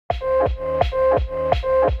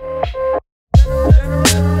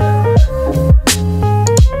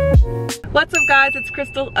What's up guys, it's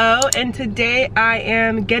Crystal O, and today I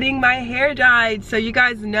am getting my hair dyed. So you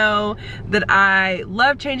guys know that I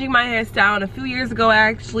love changing my hairstyle, and a few years ago I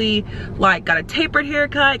actually got a tapered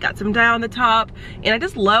haircut, got some dye on the top, and I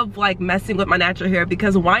just love messing with my natural hair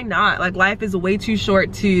because why not? Life is way too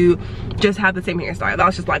short to just have the same hairstyle.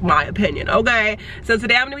 That's just my opinion, okay? So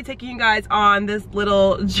today I'm gonna be taking you guys on this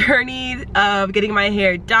little journey of getting my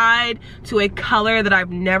hair dyed to a color that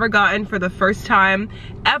I've never gotten for the first time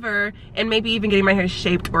ever, and maybe even getting my hair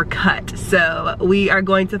shaped or cut. So we are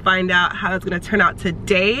going to find out how it's gonna turn out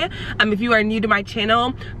today. If you are new to my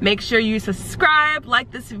channel, make sure you subscribe,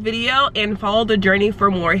 like this video, and follow the journey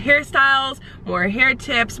for more hairstyles, more hair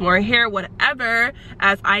tips, more hair whatever,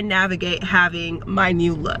 as I navigate having my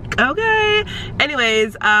new look, okay?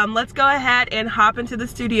 Anyways, let's go ahead and hop into the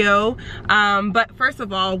studio. But first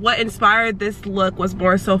of all, what inspired this look was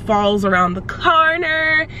more so falls around the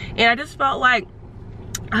corner, and I just felt like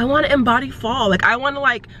I want to embody fall. I want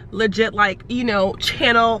to legit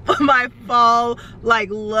channel my fall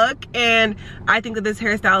look, and I think that this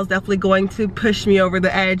hairstyle is definitely going to push me over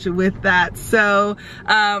the edge with that. So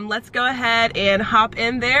let's go ahead and hop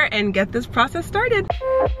in there and get this process started.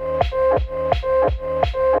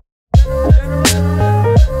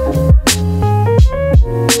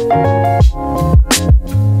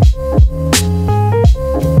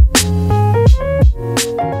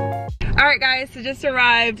 So just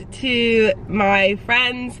arrived to my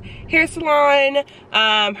friend's hair salon.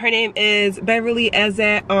 Her name is Beverly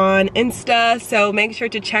Eze on Insta, so make sure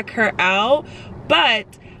to check her out. But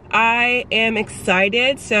I am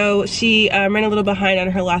excited. So she ran a little behind on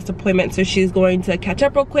her last appointment, so she's going to catch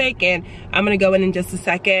up real quick, and I'm gonna go in just a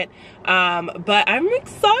second. But I'm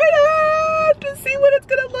excited to see what it's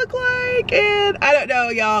gonna look like, and I don't know,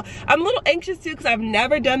 y'all. I'm a little anxious too because I've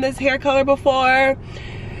never done this hair color before.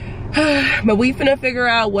 But we finna figure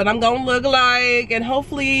out what I'm gonna look like, and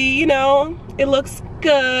hopefully, it looks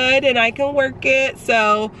good and I can work it.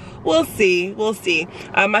 So we'll see, we'll see.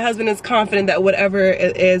 My husband is confident that whatever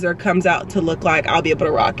it is or comes out to look like, I'll be able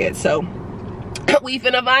to rock it. So we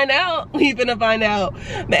finna find out, we finna find out.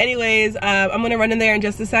 But anyways, I'm gonna run in there in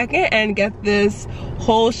just a second and get this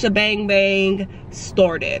whole shebang bang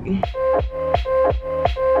started.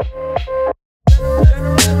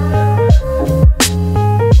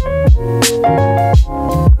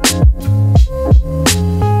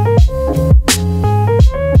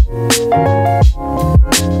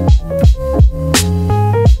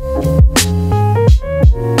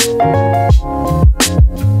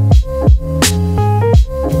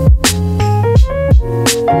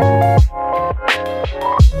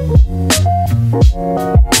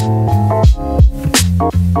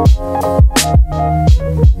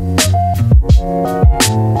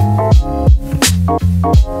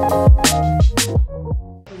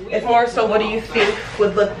 It's more so, what do you think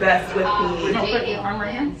would look best with the... Put the arm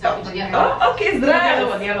right in. Oh, okay, it's that.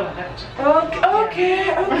 The other one. Okay,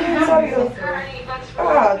 sorry.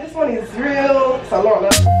 Ah, this one is real salon.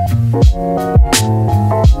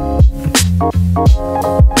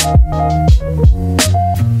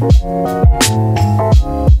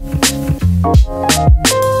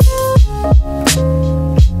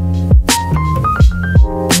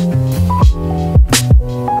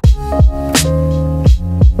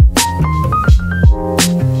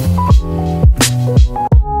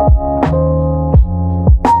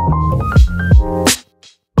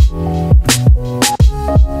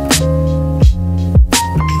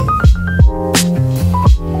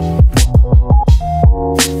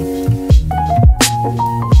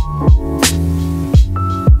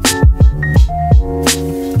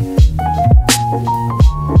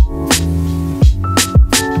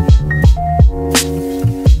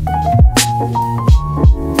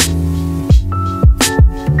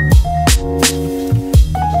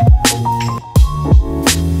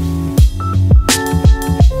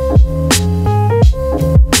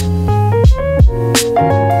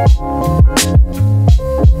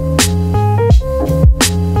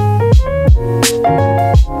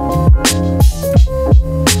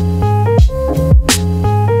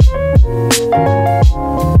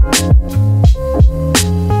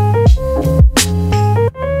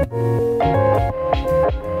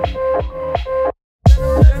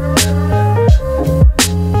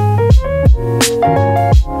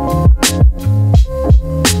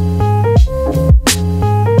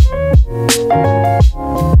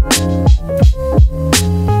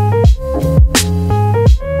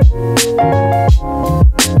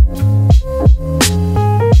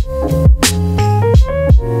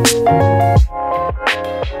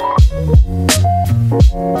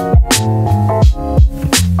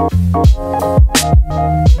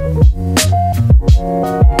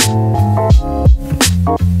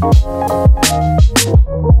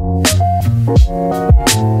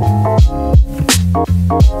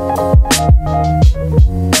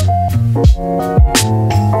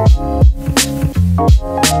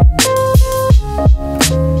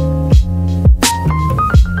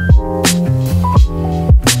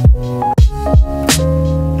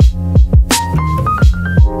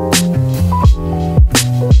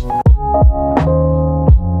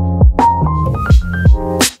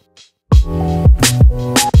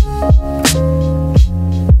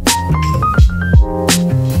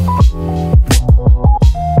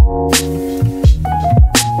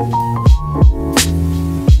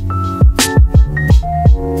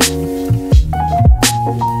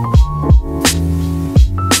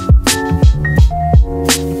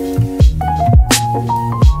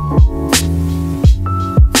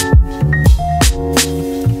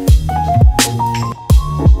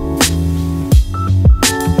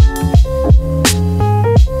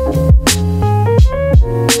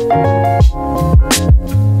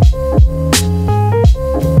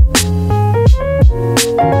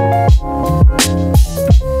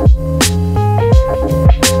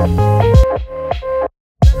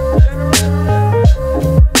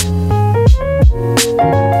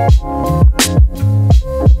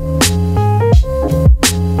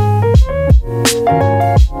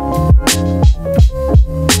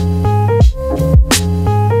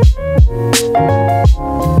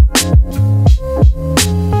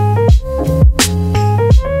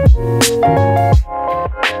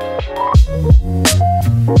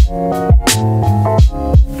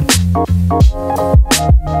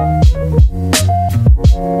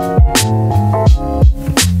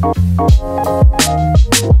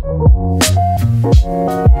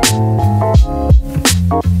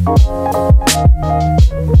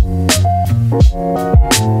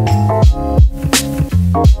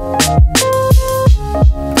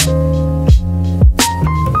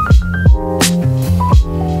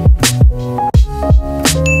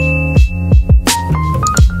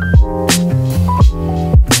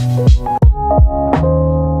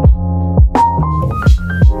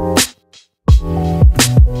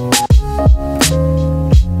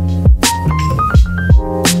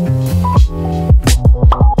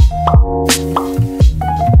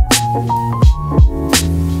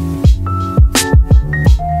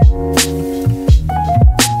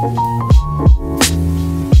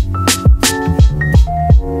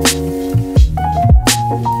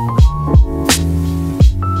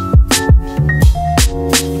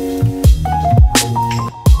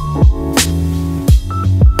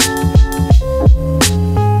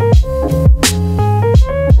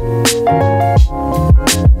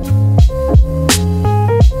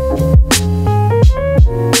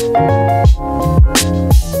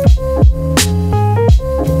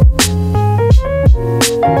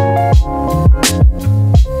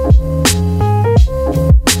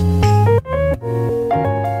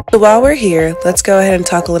 So while we're here, let's go ahead and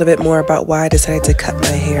talk a little bit more about why I decided to cut my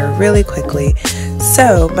hair really quickly.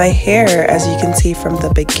 So my hair, as you can see from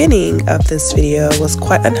the beginning of this video, was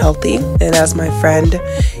quite unhealthy, and as my friend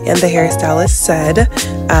and the hairstylist said,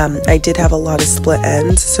 I did have a lot of split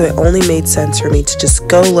ends, so it only made sense for me to just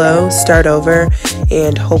go low, start over,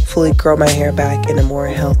 and hopefully grow my hair back in a more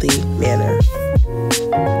healthy manner.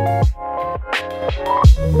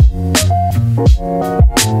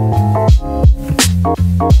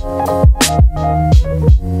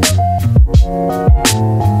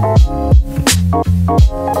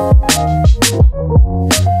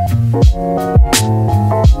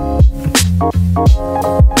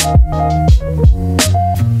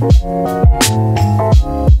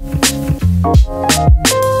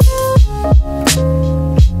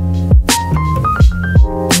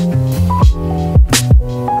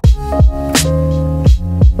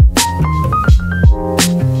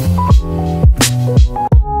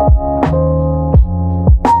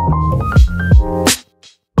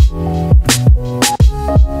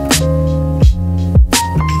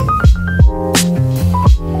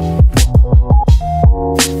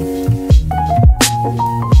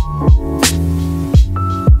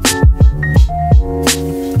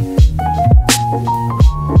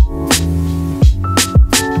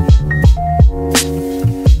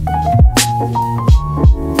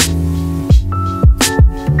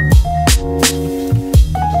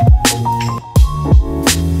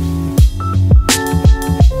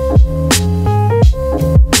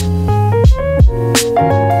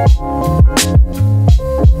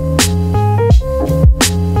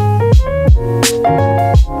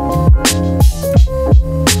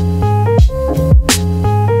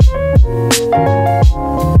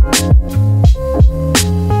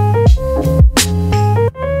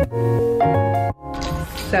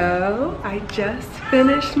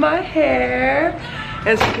 finished my hair.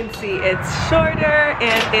 As you can see, it's shorter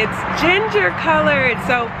and it's ginger colored.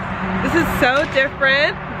 So this is so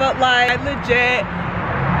different, but like I legit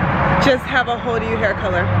just have a whole new hair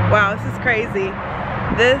color. Wow, this is crazy.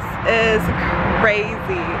 This is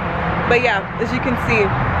crazy. But yeah, as you can see,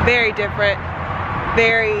 very different,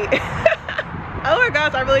 very, oh my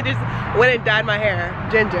gosh, I really just went and dyed my hair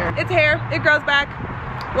ginger. It's hair, it grows back.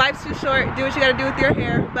 Life's too short, do what you gotta do with your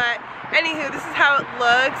hair. But anywho, this is how it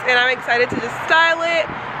looks, and I'm excited to just style it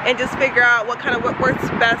and just figure out what works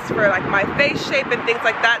best for like my face shape and things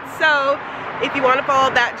like that. So if you want to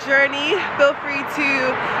follow that journey, feel free to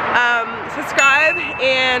subscribe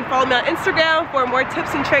and follow me on Instagram for more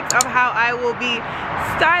tips and tricks of how I will be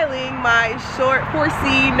styling my short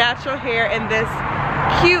 4C natural hair in this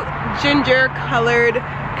cute ginger colored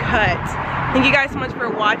cut. Thank you guys so much for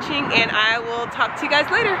watching, and I will talk to you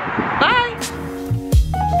guys later. Bye!